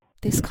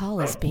This call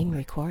is being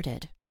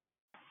recorded.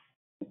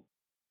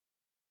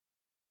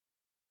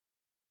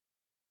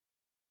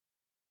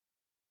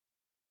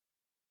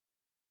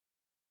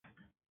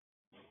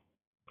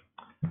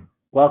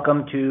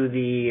 Welcome to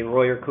the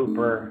Royer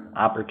Cooper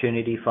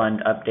Opportunity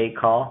Fund update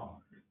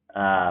call.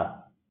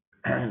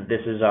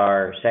 This is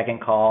our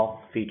second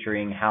call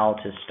featuring how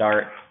to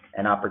start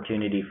an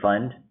opportunity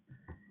fund.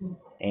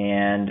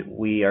 And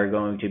we are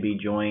going to be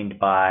joined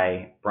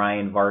by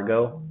Brian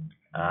Vargo,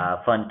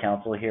 Fund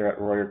Counsel here at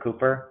Royer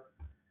Cooper,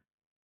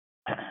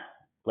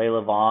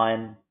 Leila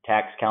Vaughan,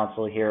 Tax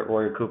Counsel here at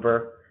Royer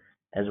Cooper,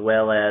 as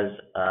well as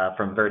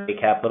from Verde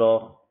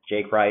Capital,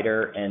 Jake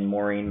Ryder and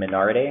Maureen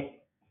Menarde.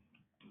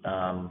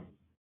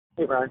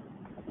 Hey, Brian.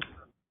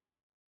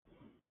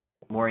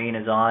 Maureen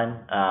is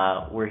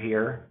on. We're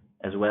here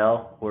as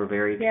well. We're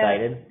very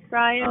excited. Yeah,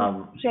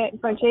 Brian,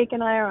 Jake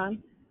and I are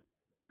on.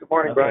 Good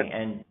morning, Okay,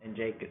 Brian. and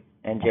Jake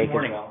as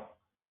well.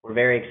 We're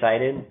very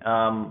excited.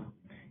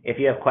 If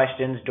you have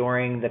questions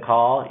during the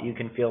call, you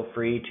can feel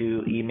free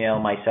to email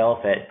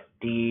myself at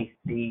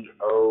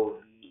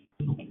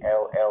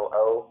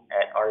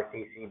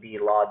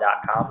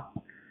dcovello@rccblaw.com.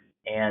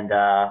 And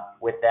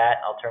with that,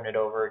 I'll turn it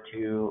over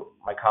to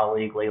my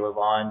colleague, Leila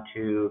Vaughan,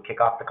 to kick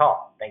off the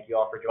call. Thank you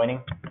all for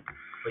joining.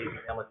 Please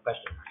begin with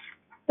questions.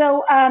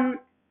 So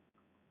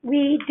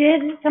we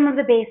did some of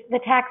the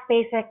tax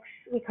basics.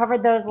 We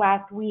covered those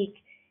last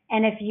week.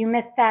 And if you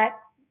missed that,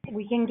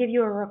 we can give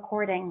you a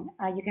recording.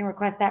 You can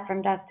request that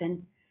from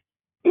Dustin.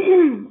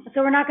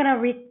 So we're not going to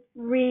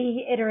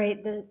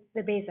reiterate the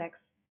basics.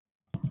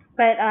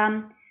 But,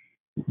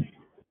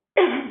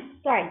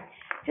 sorry,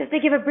 just to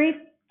give a brief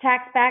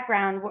tax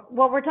background,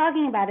 what we're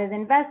talking about is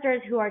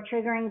investors who are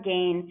triggering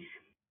gain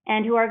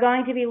and who are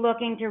going to be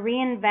looking to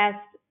reinvest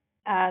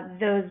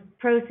those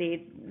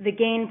proceeds, the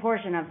gain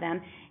portion of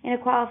them, in a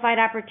qualified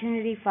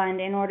opportunity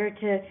fund in order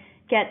to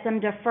get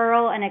some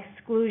deferral and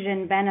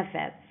exclusion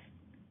benefits.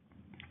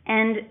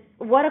 And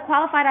what a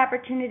qualified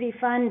opportunity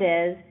fund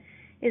is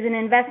an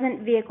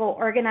investment vehicle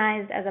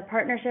organized as a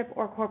partnership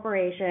or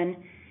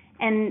corporation.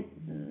 And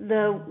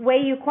the way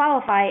you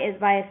qualify is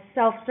by a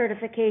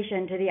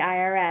self-certification to the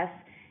IRS.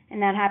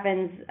 And that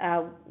happens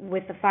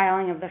with the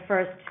filing of the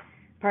first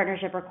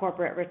partnership or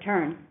corporate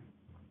return.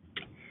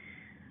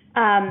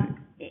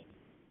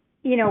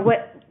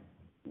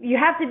 You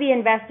have to be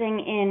investing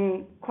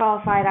in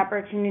qualified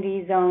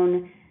opportunity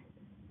zone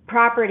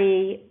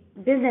property,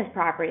 business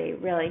property,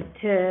 really,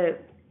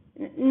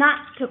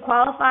 not to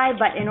qualify,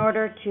 but in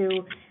order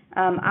to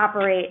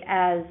operate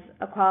as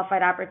a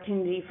qualified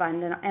opportunity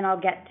fund. And I'll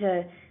get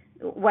to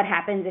what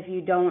happens if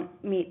you don't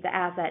meet the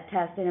asset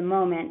test in a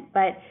moment.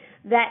 But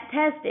that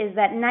test is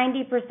that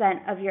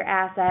 90% of your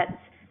assets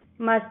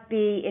must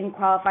be in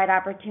qualified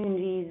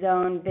opportunity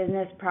zone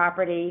business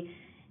property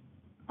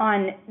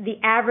on the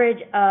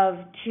average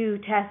of 2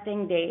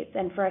 testing dates.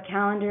 And for a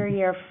calendar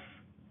year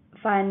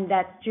fund,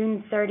 that's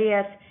June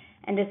 30th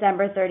and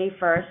December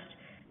 31st.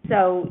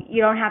 So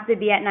you don't have to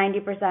be at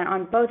 90%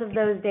 on both of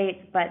those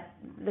dates, but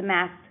the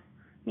math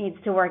needs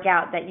to work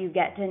out that you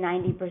get to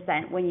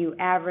 90% when you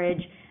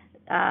average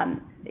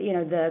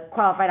the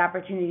qualified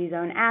opportunity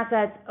zone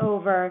assets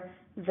over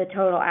the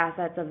total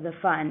assets of the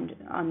fund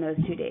on those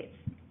 2 dates.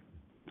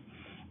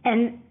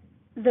 And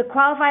the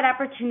qualified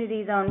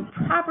opportunity zone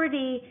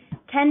property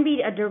can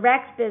be a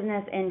direct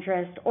business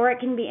interest, or it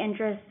can be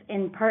interests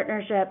in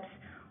partnerships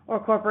or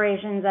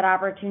corporations that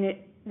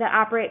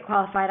operate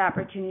qualified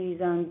opportunity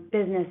zone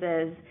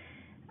businesses.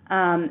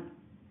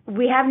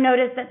 We have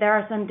noticed that there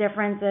are some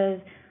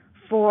differences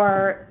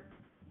for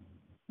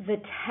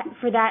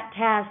that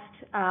test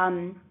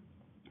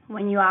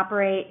when you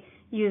operate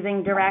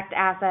using direct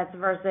assets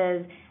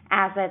versus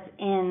assets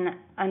in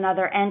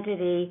another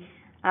entity.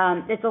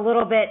 It's a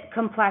little bit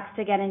complex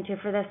to get into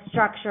for this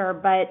structure,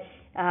 but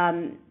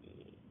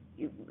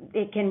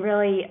it can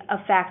really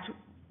affect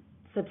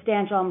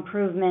substantial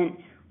improvement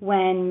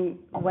when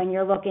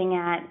you're looking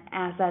at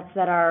assets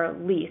that are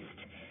leased.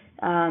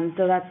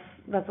 So that's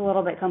a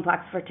little bit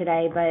complex for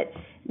today, but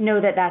know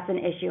that that's an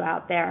issue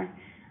out there.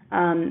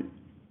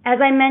 As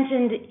I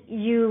mentioned,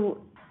 you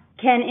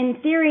can, in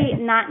theory,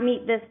 not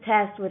meet this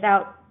test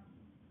without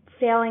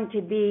failing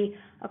to be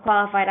a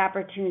qualified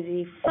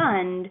opportunity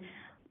fund,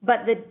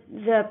 but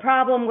the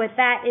problem with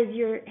that is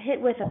you're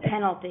hit with a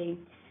penalty,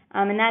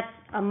 and that's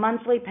a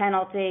monthly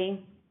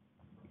penalty.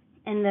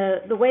 And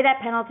the way that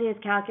penalty is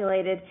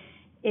calculated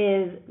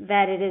is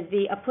that it is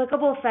the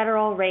applicable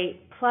federal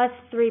rate plus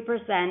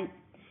 3%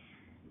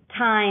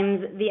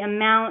 times the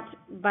amount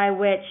by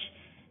which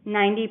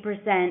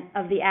 90%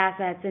 of the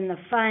assets in the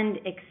fund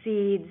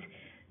exceeds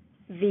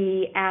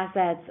the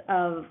assets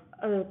of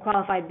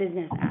qualified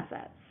business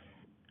assets.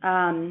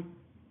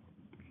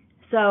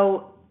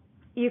 So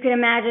you can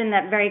imagine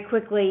that very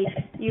quickly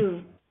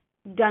you've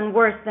done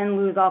worse than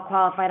lose all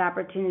qualified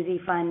opportunity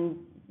fund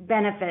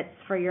benefits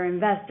for your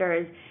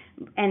investors,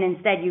 and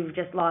instead you've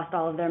just lost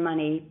all of their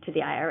money to the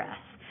IRS.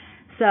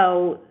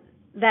 So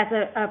that's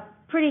a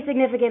pretty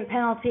significant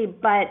penalty,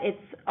 but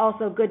it's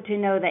also good to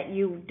know that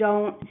you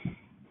don't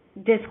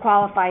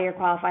disqualify your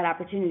qualified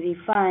opportunity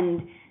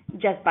fund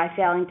just by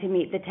failing to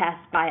meet the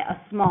test by a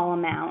small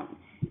amount.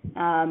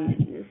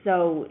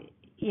 So,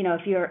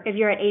 if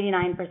you're at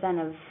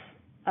 89%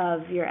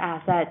 of your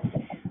assets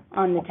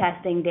on the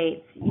testing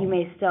dates, you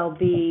may still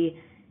be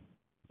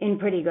in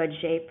pretty good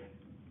shape.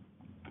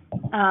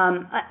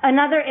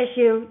 Another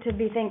issue to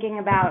be thinking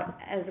about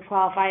as a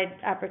qualified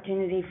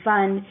opportunity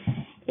fund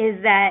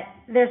is that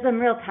there's some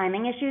real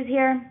timing issues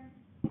here.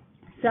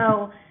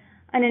 So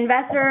an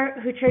investor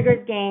who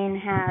triggers gain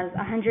has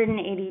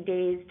 180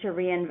 days to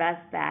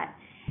reinvest that.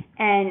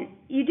 And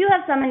you do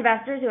have some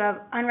investors who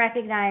have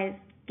unrecognized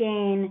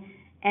gain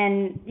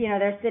and,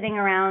 they're sitting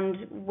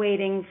around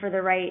waiting for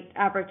the right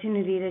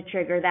opportunity to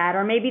trigger that,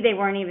 or maybe they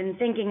weren't even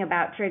thinking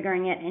about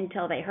triggering it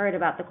until they heard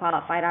about the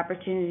qualified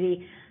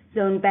opportunity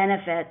zone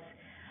benefits.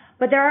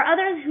 But there are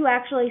others who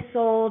actually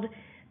sold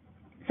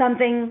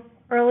something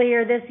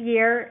earlier this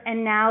year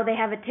and now they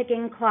have a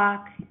ticking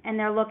clock and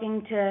they're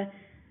looking to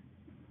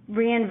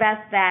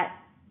reinvest that,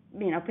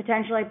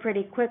 potentially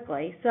pretty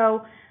quickly.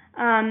 So,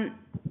 I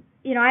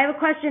have a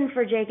question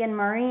for Jake and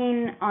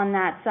Maureen on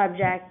that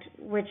subject,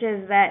 which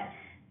is that,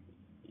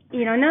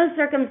 in those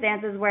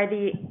circumstances where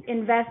the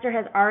investor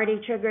has already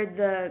triggered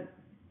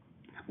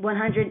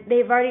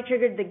they've already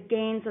triggered the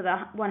gain, so the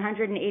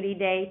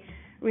 180-day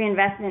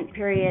reinvestment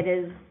period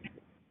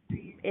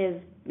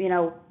is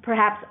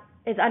perhaps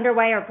is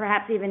underway or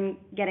perhaps even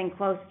getting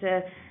close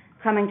to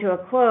coming to a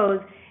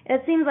close.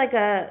 It seems like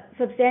a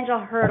substantial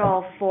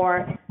hurdle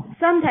for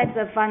some types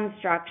of fund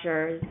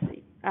structures.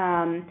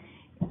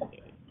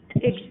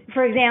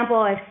 For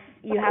example, if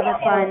you have a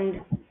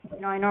fund,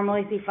 I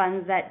normally see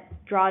funds that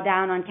draw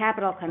down on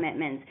capital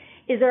commitments.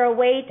 Is there a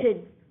way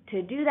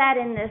to do that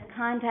in this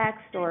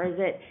context, or is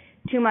it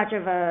too much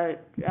of a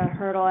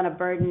hurdle and a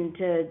burden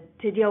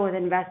to deal with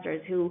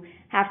investors who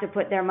have to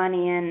put their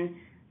money in,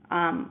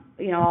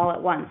 all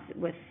at once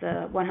with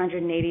the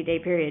 180-day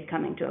period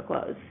coming to a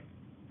close?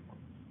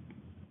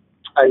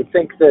 I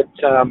think that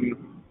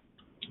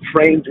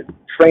framed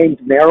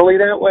narrowly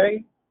that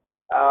way,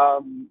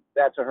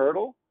 that's a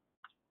hurdle.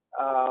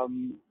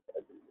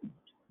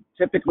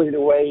 Typically, the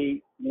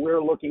way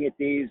we're looking at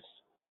these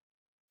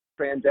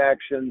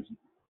transactions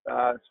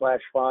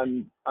 /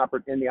 fund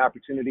in the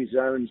opportunity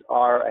zones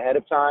are ahead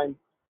of time,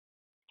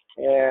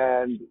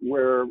 and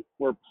we're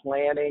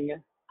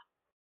planning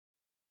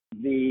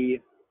the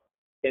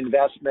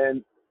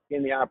investment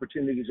in the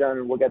opportunity zone,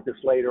 and we'll get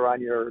this later on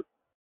your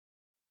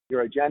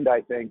agenda,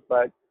 I think,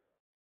 but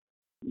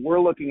we're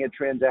looking at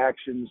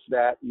transactions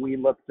that we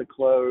look to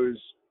close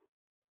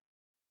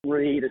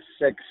 3 to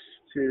 6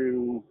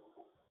 to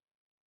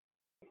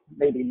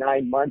maybe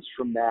 9 months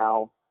from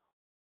now.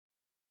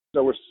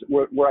 So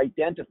we're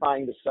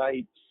identifying the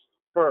sites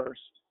first.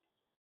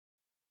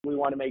 We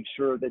want to make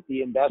sure that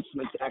the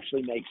investments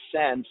actually make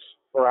sense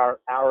for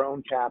our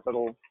own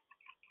capital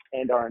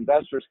and our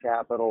investors'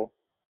 capital,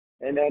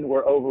 and then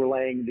we're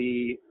overlaying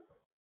the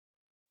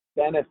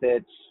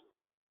benefits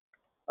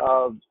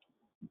of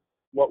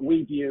what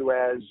we view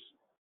as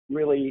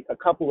really a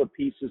couple of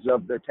pieces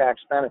of the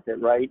tax benefit,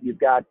 right? You've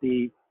got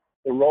the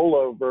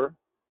rollover,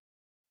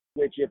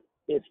 which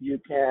if you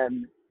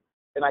can,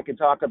 and I can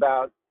talk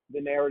about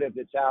the narrative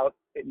that's out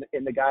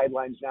in the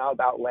guidelines now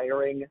about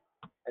layering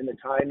and the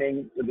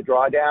timing of the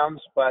drawdowns,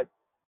 but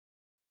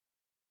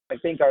I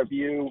think our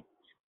view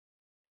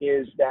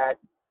is that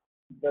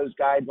those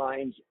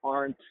guidelines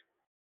aren't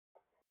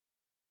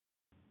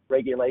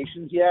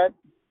regulations yet,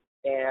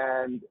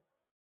 and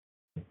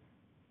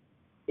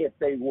if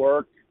they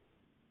work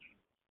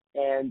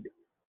and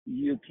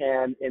you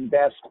can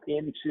invest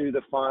into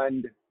the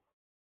fund,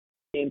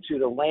 into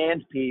the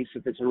land piece,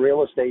 if it's a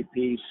real estate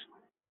piece,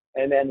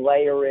 and then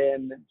layer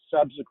in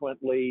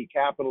subsequently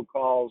capital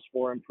calls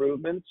for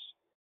improvements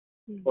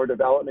or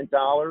development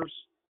dollars,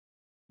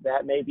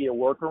 that may be a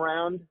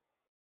workaround.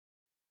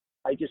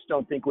 I just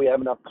don't think we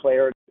have enough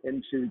clarity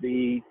into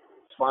the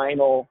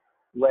final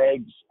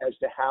legs as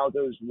to how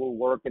those will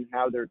work and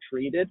how they're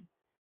treated.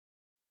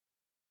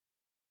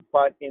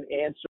 But in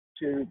answer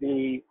to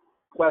the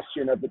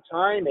question of the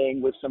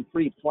timing, with some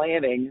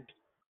pre-planning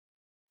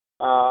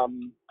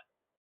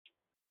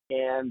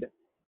and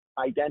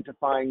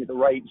identifying the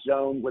right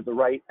zone with the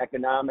right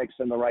economics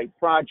and the right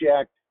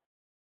project,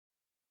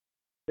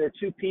 there are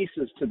two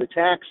pieces to the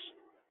tax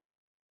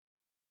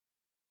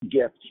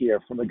gift here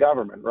from the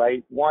government,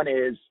 right? One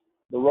is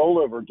the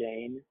rollover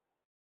gain,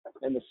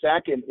 and the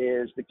second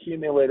is the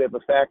cumulative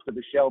effect of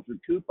the sheltered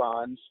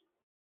coupons,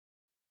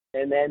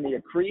 and then the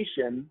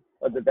accretion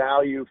of the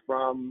value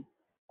from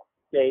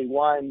day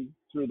one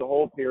through the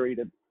whole period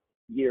of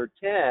year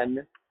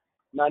 10,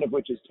 none of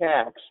which is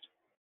taxed.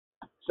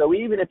 So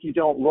even if you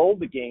don't roll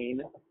the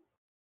gain,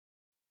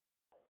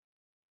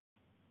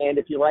 and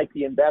if you like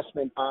the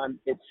investment on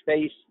its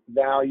face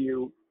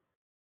value,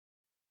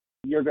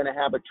 you're going to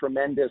have a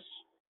tremendous,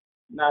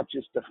 not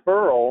just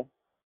deferral,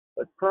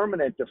 but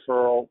permanent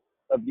deferral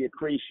of the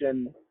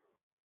accretion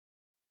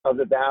of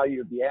the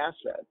value of the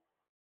asset.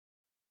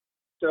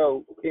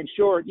 So in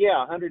short, yeah,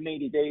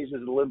 180 days is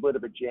a little bit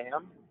of a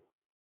jam,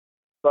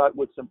 but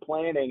with some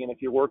planning, and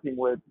if you're working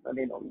with,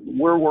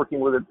 we're working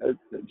with,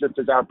 just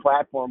as our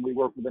platform, we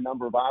work with a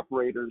number of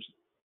operators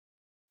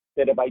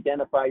that have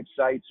identified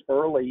sites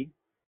early,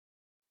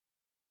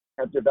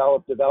 have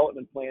developed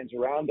development plans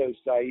around those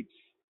sites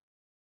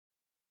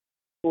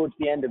towards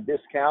the end of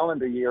this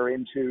calendar year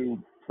into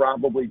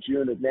probably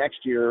June of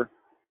next year.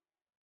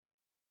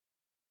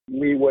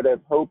 We would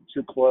have hoped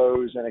to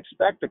close and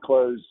expect to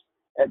close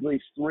at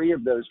least 3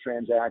 of those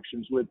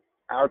transactions with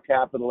our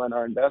capital and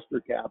our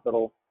investor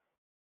capital.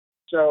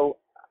 So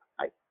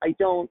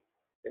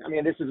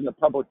this isn't a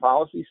public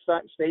policy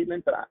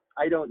statement, but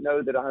I don't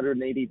know that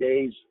 180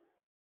 days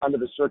under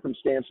the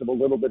circumstance of a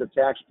little bit of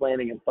tax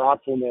planning and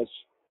thoughtfulness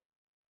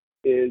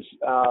is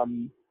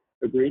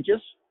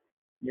egregious.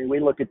 We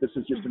look at this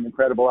as just an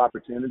incredible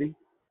opportunity.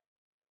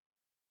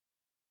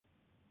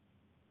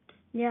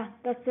 Yeah,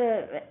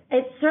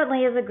 it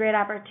certainly is a great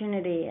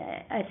opportunity.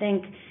 I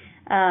think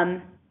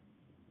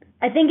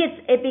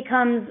it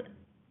becomes,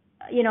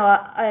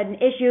 an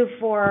issue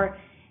for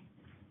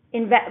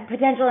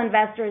potential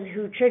investors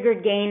who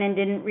triggered gain and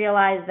didn't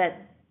realize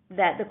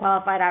that the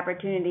Qualified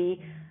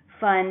Opportunity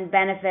Fund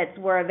benefits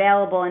were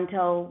available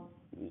until,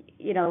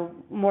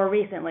 more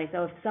recently.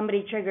 So if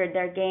somebody triggered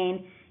their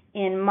gain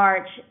in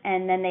March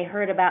and then they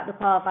heard about the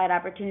Qualified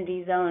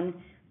Opportunity Zone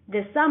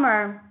this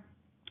summer,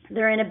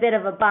 they're in a bit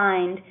of a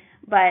bind.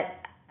 But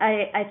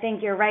I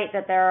think you're right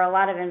that there are a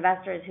lot of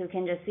investors who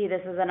can just see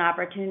this as an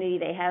opportunity.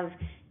 They have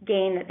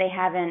gain that they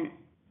haven't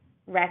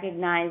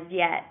recognized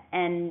yet,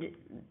 and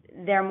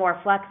they're more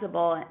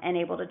flexible and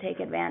able to take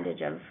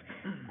advantage of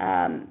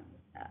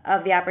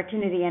the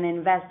opportunity and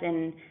invest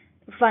in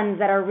funds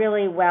that are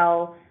really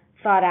well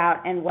thought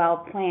out and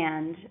well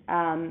planned.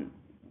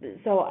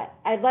 So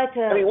I'd like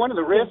to. One of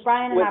the risks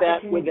Brian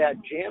with that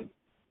jam.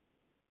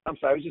 I'm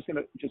sorry, I was just going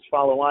to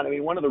follow on.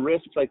 One of the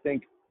risks, I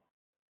think,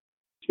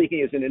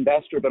 speaking as an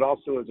investor, but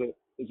also as a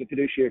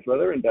fiduciary for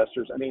other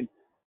investors.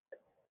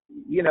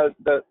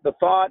 The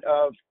thought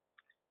of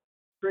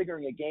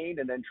triggering a gain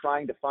and then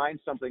trying to find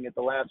something at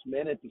the last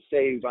minute to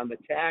save on the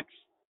tax,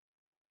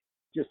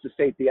 just to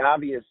state the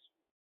obvious,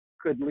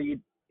 could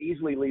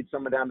easily lead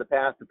someone down the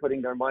path to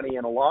putting their money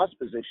in a loss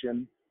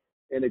position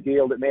in a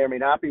deal that may or may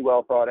not be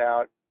well thought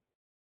out.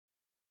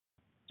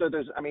 So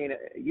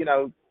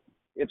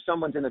if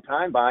someone's in a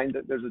time bind,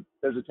 there's a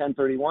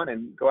 1031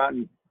 and go out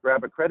and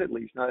grab a credit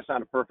lease. Now, that's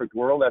not a perfect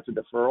world, that's a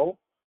deferral,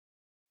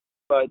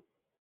 but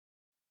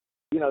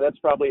that's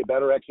probably a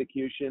better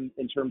execution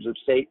in terms of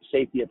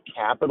safety of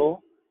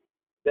capital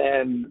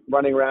than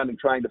running around and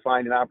trying to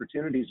find an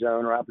opportunity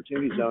zone or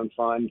opportunity zone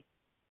fund,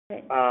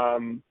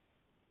 and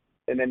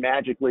then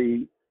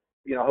magically,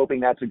 hoping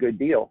that's a good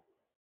deal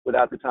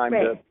without the time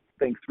to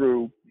think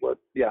through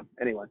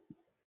anyway.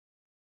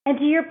 And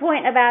to your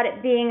point about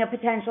it being a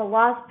potential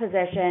loss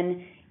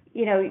position,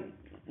 if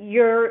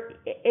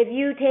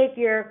you take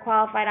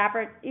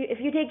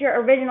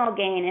your original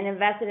gain and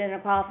invest it in a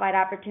Qualified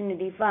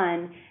Opportunity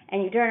Fund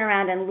and you turn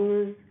around and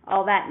lose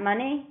all that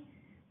money,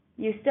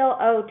 you still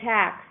owe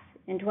tax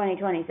in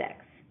 2026.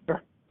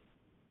 Sure.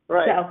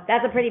 Right. So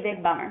that's a pretty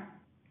big bummer.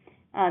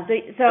 Our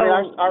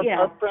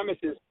premise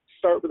is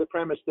start with the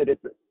premise that if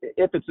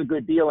it's a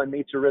good deal and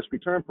meets your risk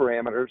return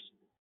parameters,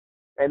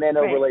 and then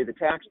overlay the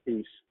tax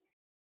piece,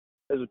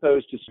 as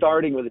opposed to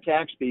starting with a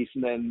tax piece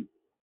and then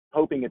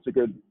hoping it's a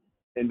good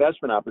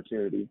investment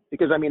opportunity.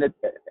 Because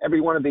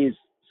every one of these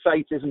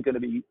sites isn't going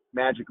to be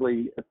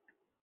magically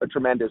a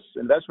tremendous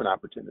investment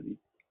opportunity.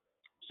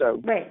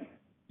 So,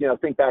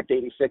 think back to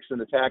 '86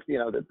 and the tax,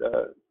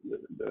 the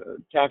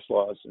tax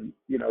laws, and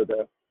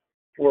the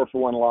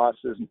 4-for-1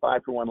 losses and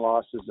 5-for-1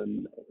 losses,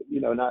 and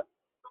not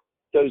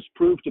those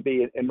proved to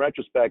be, in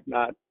retrospect,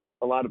 not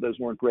a lot of those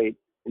weren't great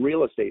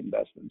real estate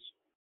investments.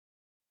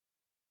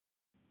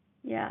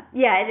 Yeah,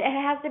 it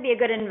has to be a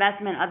good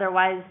investment.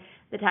 Otherwise,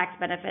 the tax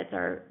benefits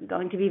are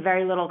going to be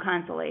very little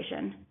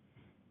consolation.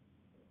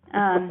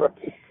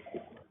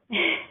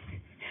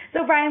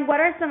 So, Brian, what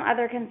are some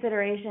other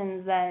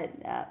considerations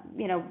that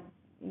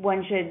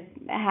one should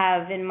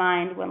have in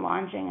mind when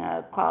launching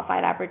a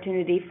Qualified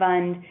Opportunity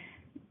Fund?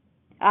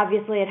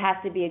 Obviously, it has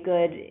to be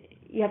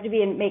you have to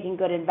be making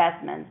good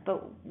investments,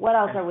 but what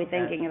else are we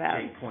thinking about?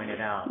 As Jay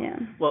pointed out. Yeah.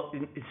 Well,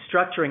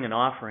 structuring and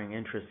offering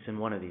interests in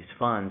one of these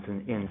funds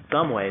in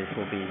some ways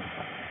will be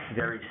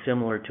very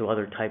similar to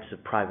other types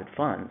of private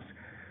funds.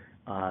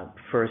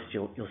 First,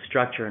 you'll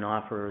structure and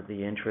offer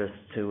the interest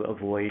to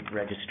avoid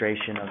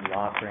registration of the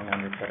offering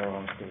under federal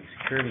and state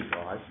securities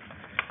laws.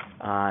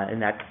 And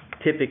that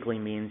typically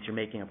means you're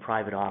making a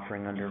private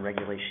offering under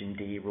Regulation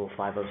D, Rule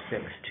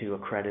 506 to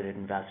accredited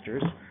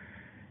investors.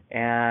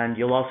 And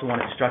you'll also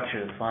want to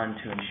structure the fund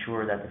to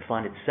ensure that the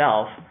fund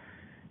itself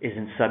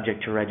isn't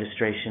subject to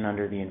registration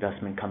under the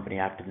Investment Company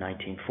Act of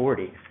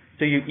 1940.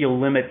 So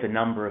you'll limit the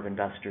number of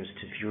investors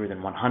to fewer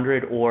than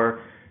 100, or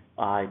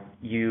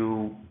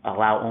you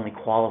allow only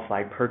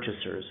qualified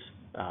purchasers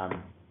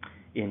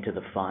into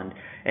the fund.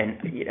 And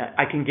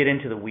I can get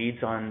into the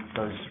weeds on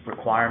those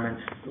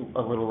requirements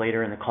a little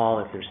later in the call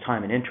if there's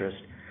time and interest.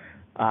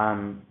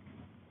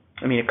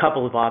 A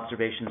couple of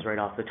observations right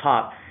off the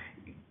top.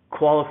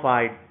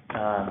 qualified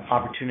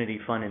opportunity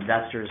fund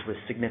investors with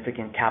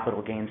significant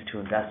capital gains to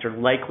invest are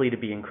likely to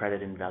be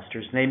accredited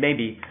investors. And they may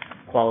be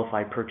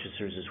qualified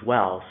purchasers as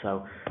well.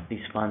 So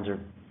these funds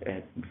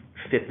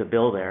fit the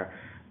bill there.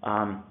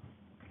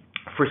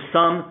 For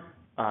some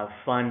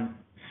fund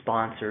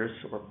sponsors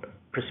or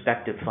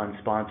prospective fund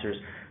sponsors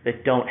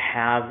that don't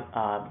have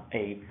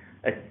a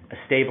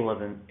stable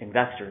of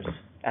investors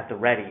at the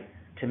ready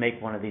to make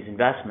one of these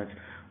investments,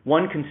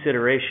 one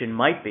consideration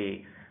might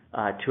be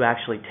to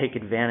actually take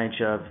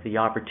advantage of the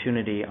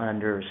opportunity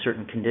under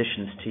certain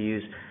conditions to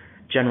use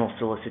general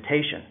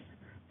solicitation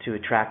to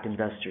attract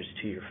investors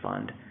to your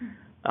fund.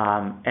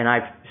 And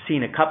I've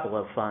seen a couple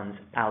of funds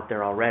out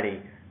there already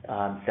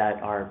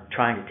that are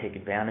trying to take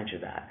advantage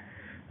of that.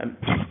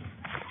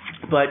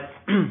 But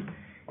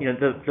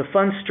the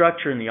fund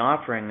structure and the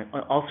offering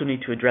also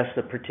need to address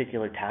the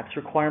particular tax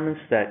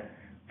requirements that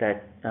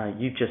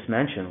you just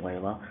mentioned,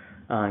 Leila,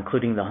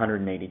 including the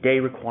 180-day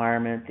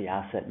requirement, the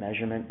asset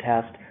measurement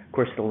test, of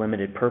course, the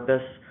limited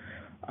purpose.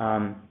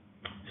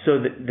 So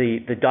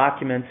the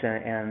documents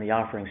and the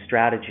offering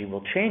strategy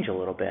will change a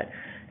little bit.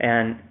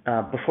 And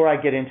before I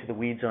get into the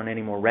weeds on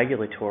any more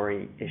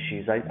regulatory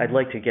issues, I'd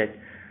like to get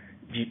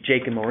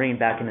Jake and Maureen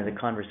back into the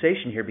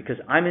conversation here, because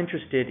I'm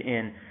interested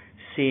in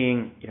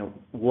seeing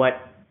what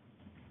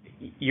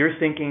your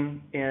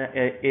thinking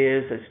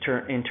is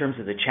in terms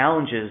of the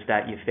challenges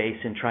that you face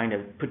in trying to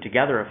put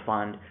together a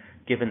fund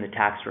given the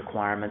tax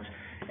requirements,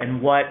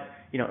 and what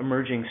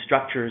emerging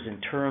structures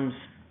and terms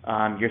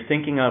you're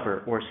thinking of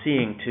or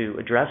seeing to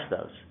address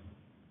those.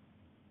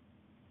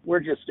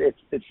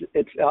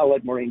 I'll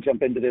let Maureen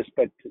jump into this,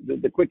 but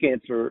the quick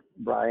answer,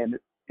 Brian,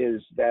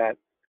 is that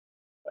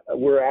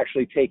we're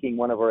actually taking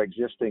one of our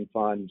existing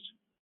funds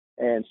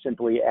and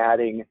simply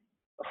adding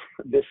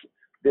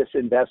this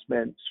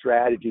investment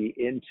strategy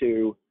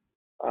into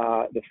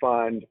the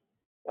fund,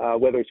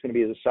 whether it's going to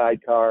be as a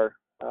sidecar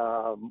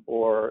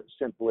or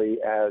simply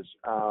as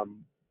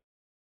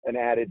an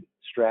added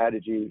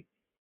strategy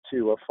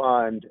to a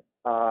fund.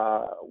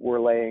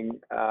 We're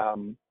laying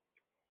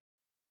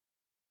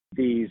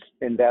these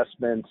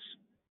investments,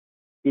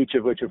 each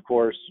of which, of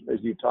course, as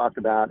you talked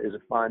about, is a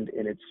fund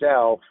in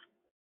itself,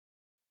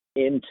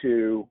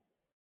 into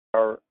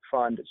our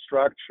fund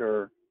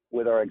structure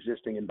with our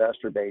existing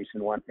investor base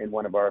in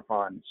one of our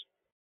funds.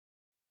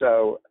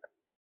 So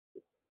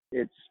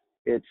it's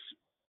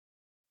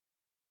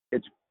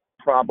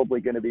probably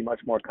going to be much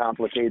more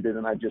complicated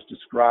than I just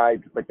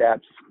described, but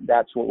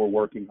that's what we're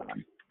working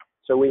on.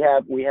 So we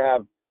have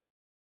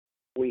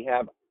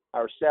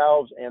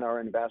ourselves and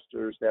our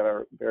investors that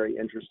are very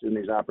interested in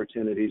these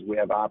opportunities. We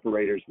have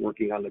operators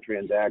working on the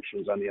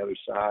transactions on the other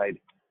side,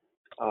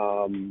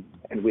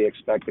 and we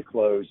expect to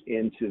close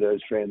into those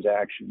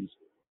transactions,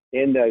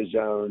 in those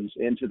zones,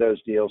 into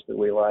those deals that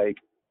we like,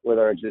 with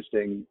our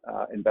existing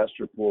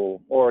investor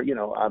pool, or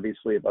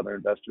obviously if other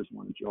investors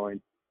want to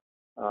join.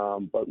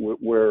 But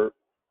we're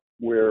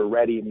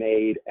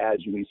ready-made as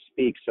we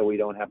speak, so we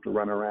don't have to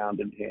run around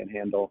and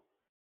panhandle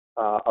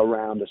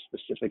around a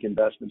specific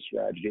investment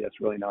strategy. That's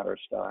really not our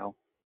style.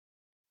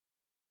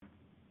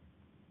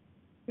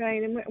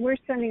 Right, and we're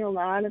spending a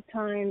lot of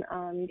time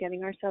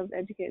getting ourselves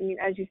educated. I mean,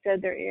 as you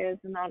said, there is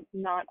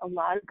not a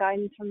lot of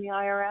guidance from the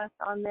IRS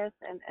on this,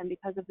 and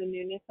because of the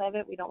newness of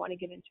it, we don't want to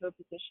get into a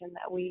position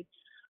that we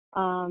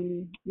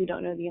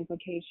don't know the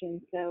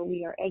implications. So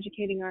we are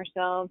educating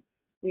ourselves.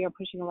 We are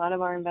pushing a lot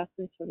of our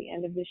investments for the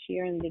end of this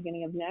year and the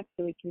beginning of next,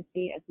 so we can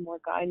see as more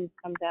guidance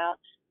comes out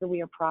that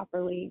we are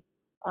properly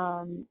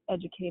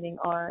educating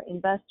our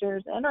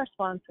investors and our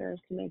sponsors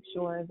to make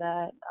sure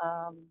that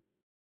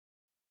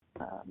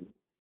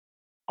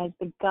as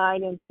the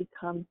guidance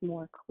becomes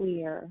more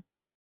clear,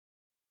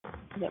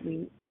 that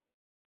we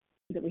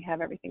have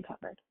everything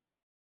covered.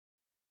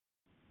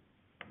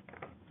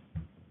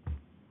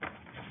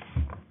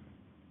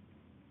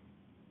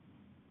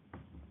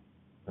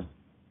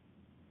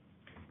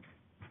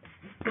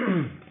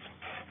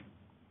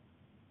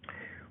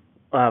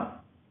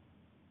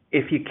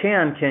 If you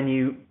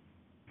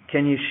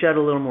can you shed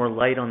a little more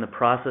light on the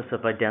process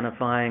of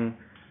identifying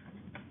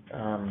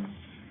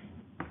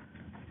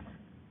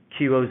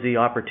QOZ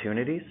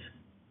opportunities?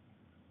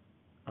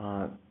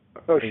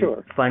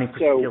 Sure. Finding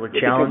particular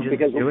challenges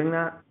in doing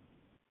that?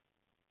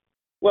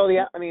 Well,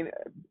 yeah, I mean,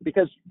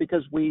 because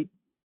we,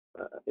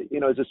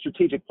 as a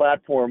strategic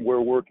platform,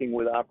 we're working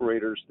with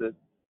operators that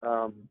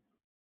are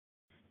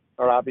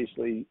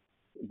obviously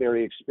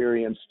very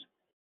experienced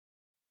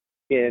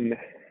in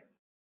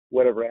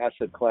whatever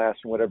asset class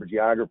and whatever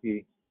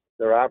geography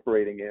they're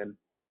operating in.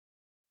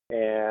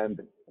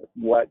 And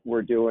what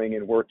we're doing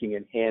and working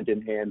in hand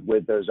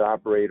with those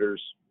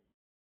operators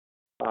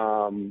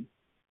are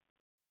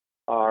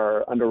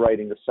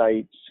underwriting the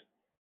sites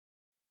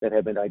that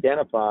have been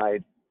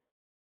identified,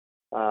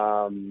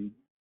 have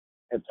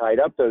tied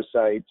up those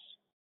sites,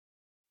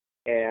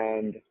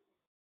 and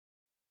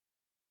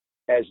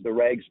as the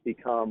regs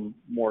become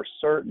more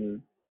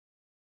certain,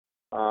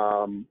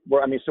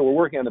 so we're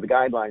working under the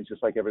guidelines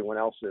just like everyone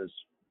else is,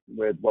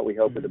 with what we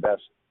hope are the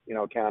best,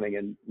 accounting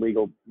and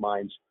legal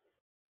minds.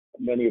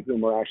 many of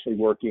whom are actually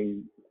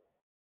working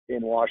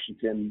in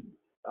Washington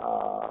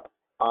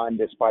on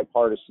this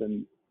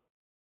bipartisan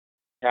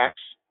tax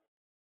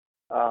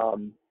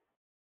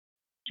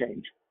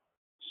change.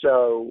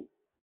 So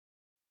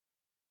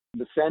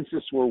the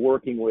census we're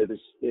working with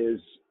is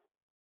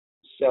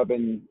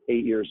 7,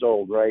 8 years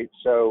old, right?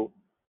 So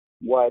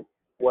what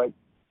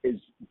is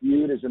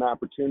viewed as an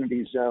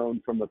opportunity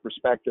zone from the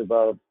perspective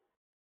of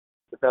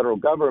the federal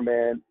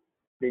government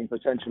being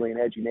potentially an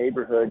edgy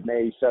neighborhood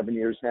may 7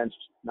 years hence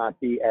not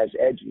be as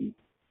edgy.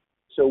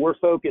 So we're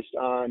focused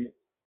on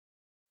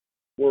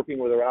working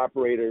with our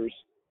operators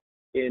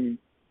in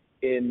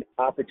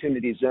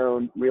opportunity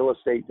zone real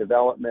estate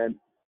development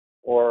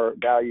or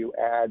value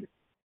add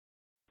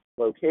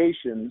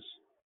locations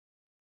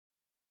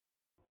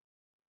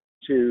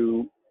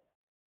to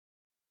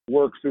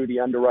work through the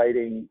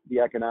underwriting, the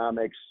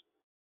economics,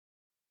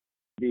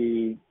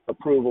 the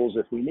approvals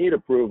if we need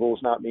approvals,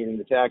 not meaning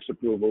the tax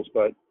approvals,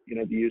 but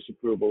the use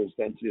approvals,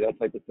 density, that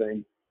type of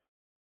thing,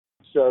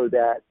 so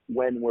that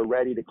when we're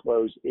ready to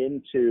close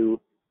into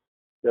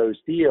those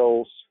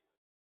deals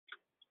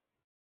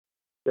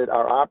that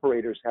our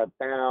operators have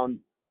found,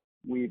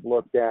 we've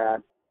looked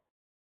at,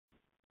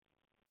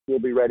 we'll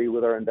be ready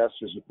with our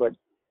investors to put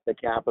the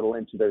capital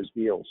into those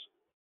deals.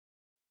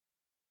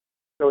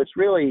 So it's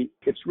really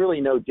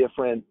no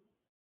different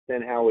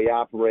than how we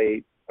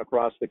operate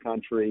across the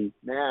country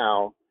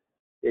now.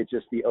 It's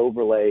just the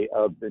overlay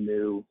of the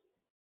new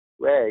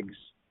regs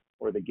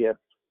or the gift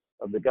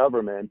of the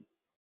government,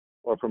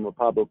 or from a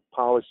public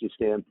policy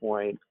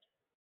standpoint,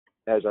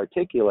 as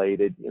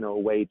articulated, a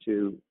way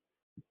to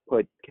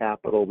put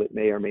capital that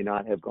may or may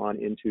not have gone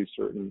into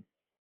certain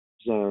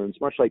zones,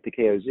 much like the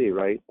KOZ,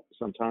 right?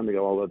 Some time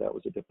ago, although that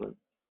was a different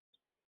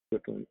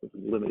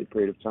limited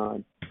period of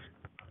time,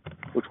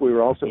 which we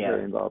were also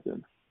very involved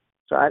in.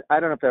 So I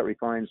don't know if that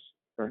refines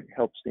or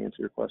helps to answer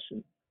your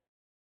question.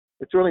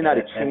 It's really not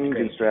a change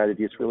in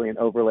strategy. It's really an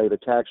overlay of the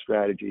tax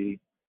strategy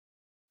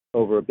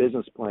over a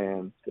business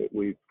plan that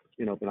we've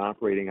been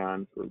operating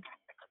on for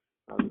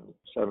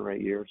 7 or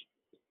 8 years.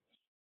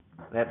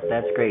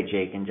 That's great,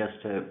 Jake. And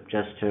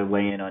just to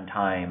weigh in on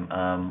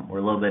time, we're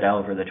a little bit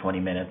over the 20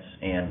 minutes,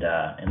 and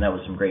that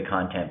was some great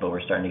content. But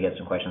we're starting to get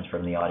some questions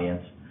from the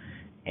audience,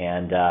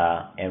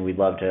 and we'd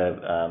love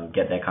to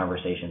get that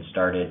conversation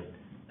started.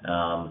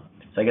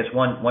 So I guess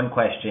one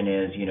question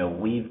is,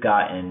 we've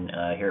gotten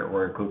here at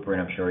Royer Cooper,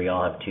 and I'm sure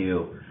y'all have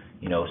too,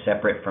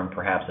 separate from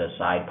perhaps a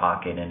side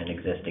pocket in an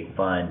existing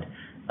fund,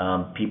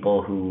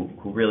 people who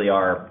really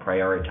are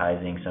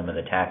prioritizing some of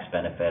the tax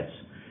benefits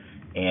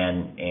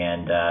and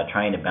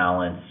trying to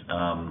balance,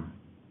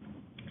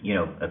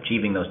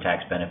 achieving those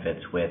tax benefits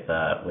with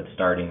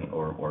starting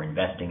or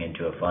investing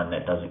into a fund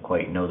that doesn't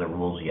quite know the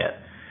rules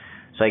yet.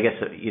 So I guess,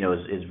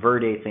 is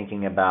Verde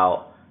thinking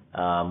about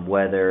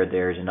whether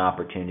there's an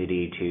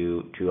opportunity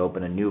to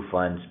open a new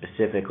fund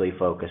specifically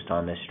focused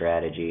on this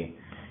strategy?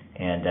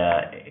 And,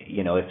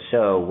 if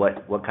so,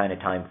 what kind of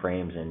time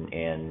frames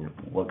and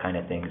what kind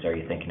of things are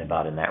you thinking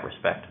about in that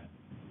respect?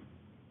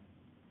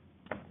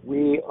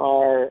 We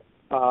are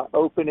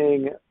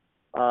opening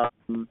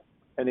an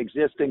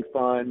existing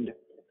fund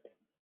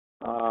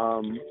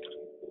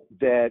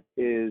that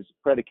is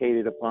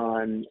predicated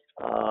upon,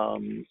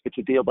 it's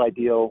a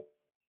deal-by-deal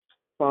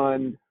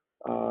fund.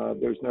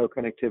 There's no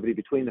connectivity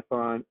between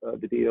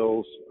the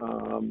deals,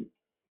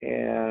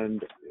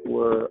 and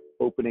we're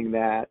opening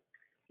that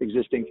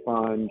existing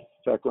fund. In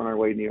fact, we're on our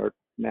way to New York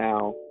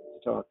now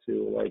to talk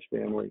to a large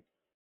family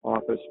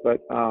office, but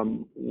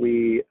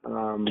we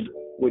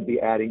would be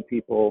adding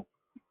people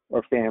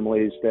or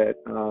families that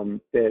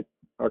fit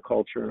our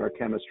culture and our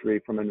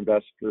chemistry from an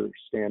investor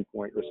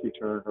standpoint, risk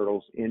return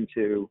hurdles,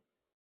 into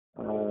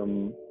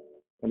an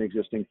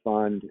existing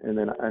fund,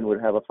 and would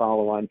have a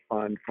follow-on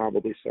fund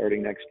probably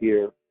starting next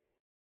year,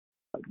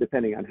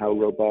 depending on how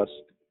robust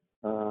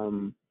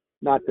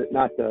not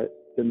the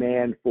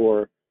demand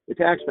for the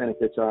tax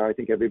benefits are. I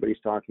think everybody's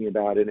talking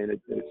about it, and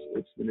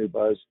it's the new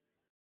buzz.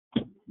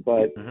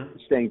 But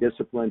staying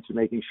disciplined to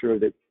making sure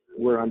that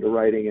we're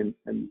underwriting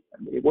and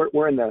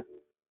we're in the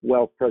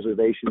wealth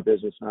preservation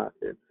business,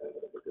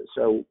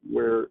 so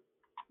we're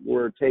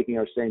taking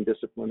our same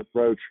disciplined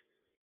approach,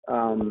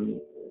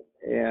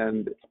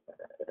 and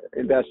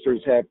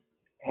investors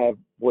have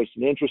voiced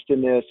an interest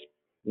in this.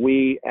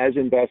 We, as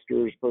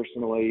investors,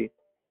 personally,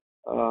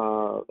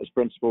 as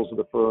principals of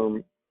the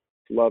firm,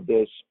 love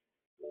this.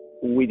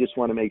 We just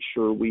want to make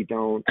sure we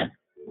don't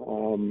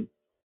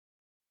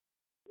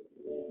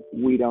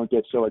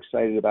get so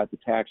excited about the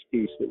tax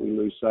piece that we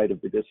lose sight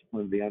of the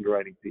discipline of the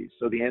underwriting piece.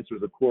 So the answer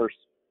is, of course,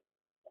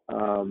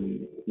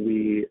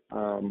 we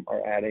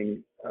are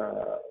adding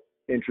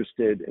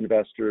interested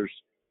investors,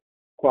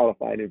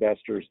 qualified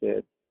investors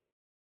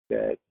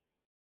that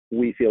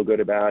we feel good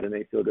about and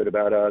they feel good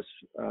about us,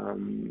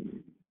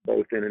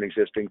 both in an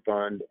existing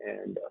fund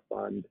and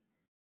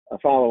a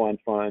follow-on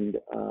fund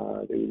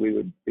that we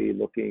would be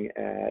looking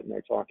at and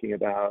are talking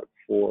about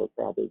for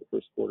probably the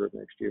first quarter of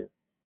next year.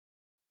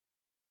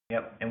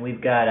 Yep, and we've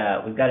got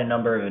a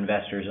number of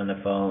investors on the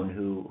phone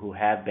who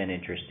have been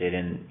interested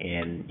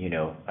in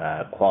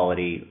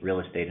quality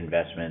real estate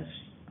investments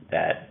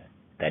that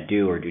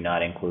do or do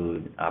not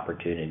include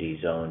opportunity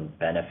zone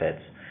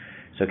benefits.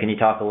 So can you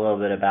talk a little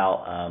bit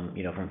about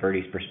from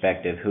Verdi's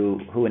perspective,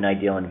 who an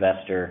ideal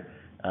investor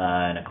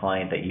and a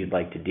client that you'd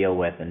like to deal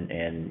with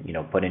and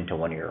put into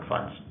one of your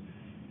funds?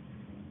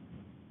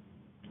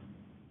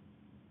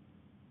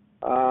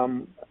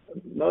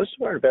 Most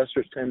of our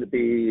investors tend to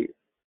be,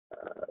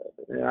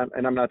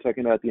 and I'm not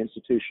talking about the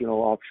institutional,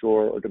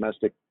 offshore, or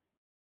domestic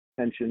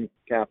pension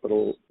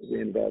capital we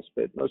invest,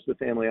 but most of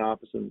the family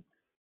office and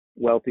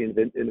wealthy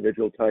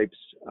individual types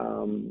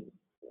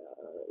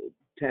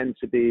tend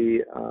to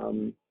be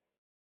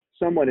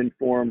somewhat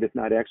informed, if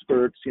not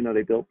experts.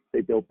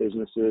 They built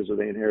businesses, or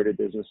they inherited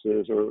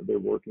businesses, or they're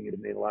working and have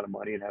made a lot of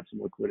money and have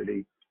some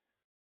liquidity,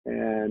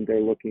 and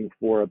they're looking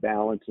for a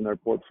balance in their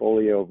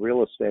portfolio of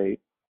real estate,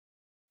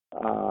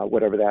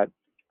 whatever that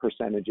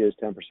percentage is,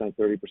 10%,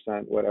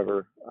 30%,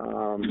 whatever.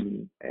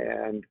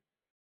 And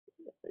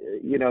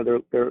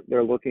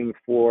they're looking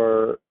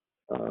for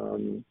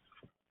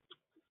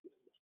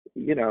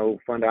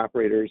fund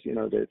operators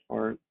that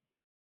aren't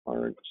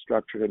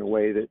structured in a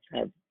way that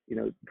have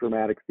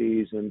dramatic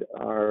fees and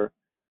are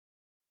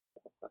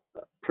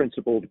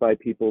principled by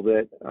people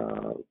that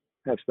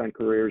have spent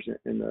careers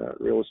in the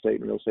real estate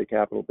and real estate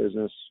capital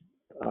business,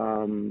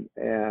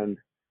 and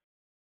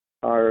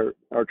are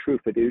true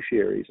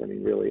fiduciaries.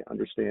 Really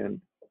understand,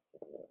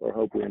 or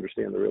hope we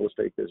understand, the real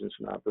estate business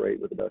and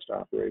operate with the best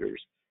operators,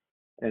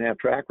 and have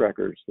track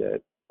records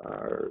that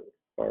are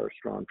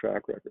strong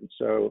track records.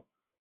 So,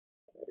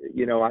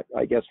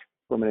 I guess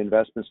from an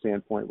investment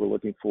standpoint, we're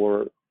looking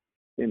for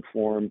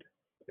informed,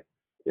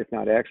 if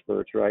not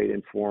experts, right?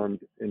 Informed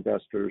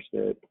investors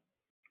that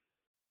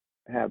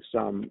have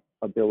some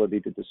ability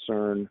to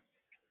discern,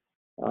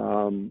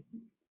 an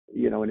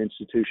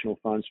institutional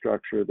fund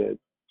structure that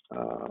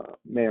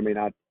may or may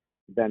not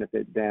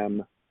benefit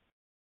them,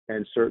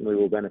 and certainly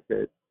will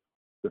benefit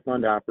the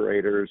fund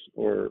operators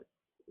or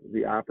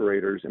the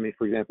operators.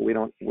 For example,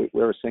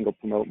 we're a single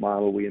promote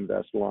model. We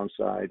invest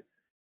alongside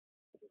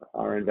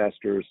our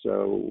investors,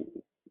 so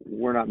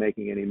we're not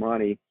making any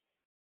money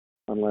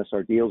unless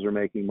our deals are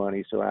making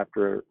money. So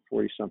after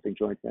 40-something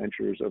joint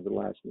ventures over the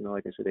last,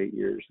 like I said, 8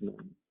 years, and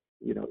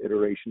then,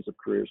 iterations of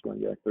careers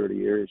going back 30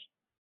 years,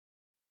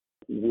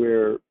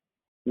 we're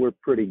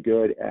pretty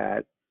good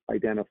at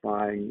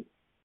identifying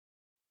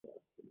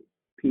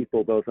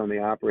people both on the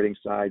operating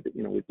side that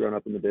we've grown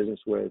up in the business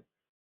with,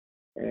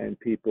 and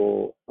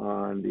people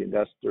on the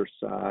investor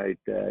side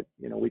that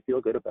we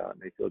feel good about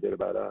and they feel good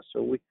about us.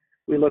 So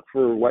we look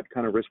for what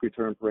kind of risk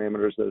return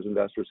parameters those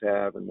investors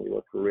have, and we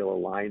look for real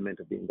alignment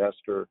of the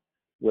investor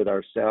with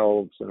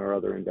ourselves and our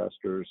other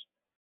investors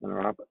and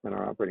our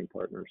operating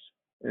partners.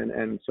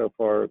 And so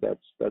far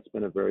that's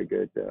been a very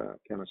good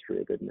chemistry,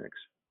 a good mix.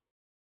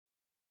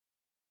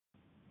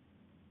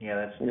 Yeah,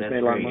 that's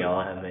great.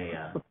 Y'all have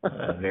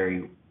a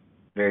very,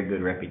 very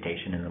good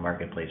reputation in the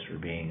marketplace for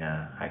being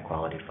high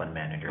quality fund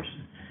managers.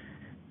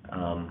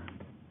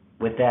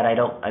 With that, I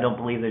don't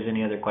believe there's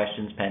any other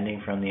questions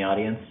pending from the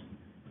audience.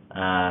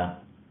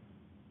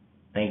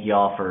 Thank you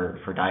all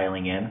for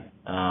dialing in.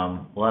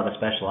 We'll have a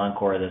special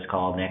encore of this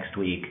call next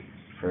week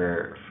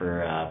for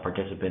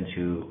participants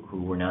who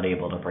were not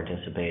able to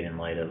participate in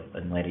light of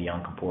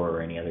Yom Kippur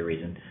or any other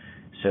reason.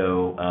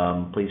 So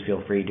please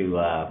feel free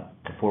to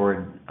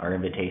forward our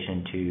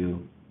invitation to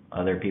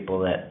other people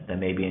that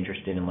may be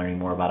interested in learning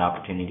more about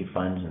opportunity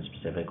funds, and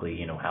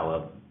specifically,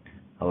 how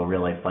a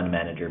real life fund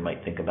manager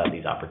might think about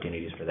these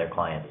opportunities for their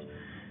clients.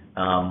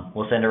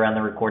 We'll send around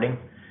the recording.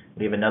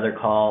 We have another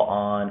call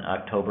on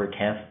October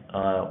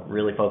 10th,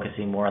 really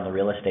focusing more on the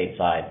real estate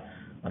side,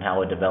 on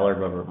how a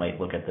developer might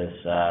look at this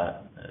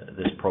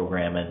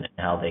program and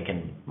how they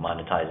can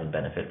monetize and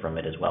benefit from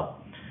it as well.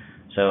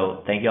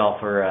 So thank you all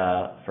for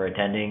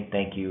attending.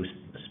 Thank you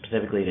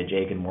specifically to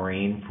Jake and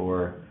Maureen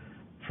for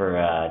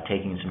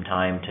taking some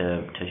time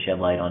to shed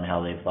light on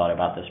how they've thought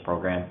about this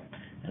program,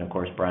 and of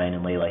course Brian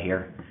and Leila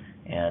here.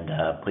 And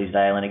please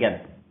dial in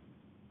again.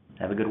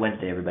 Have a good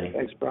Wednesday, everybody.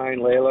 Thanks,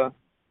 Brian, Leila.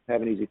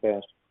 Have an easy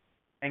fast.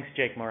 Thanks,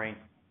 Jake, Maureen.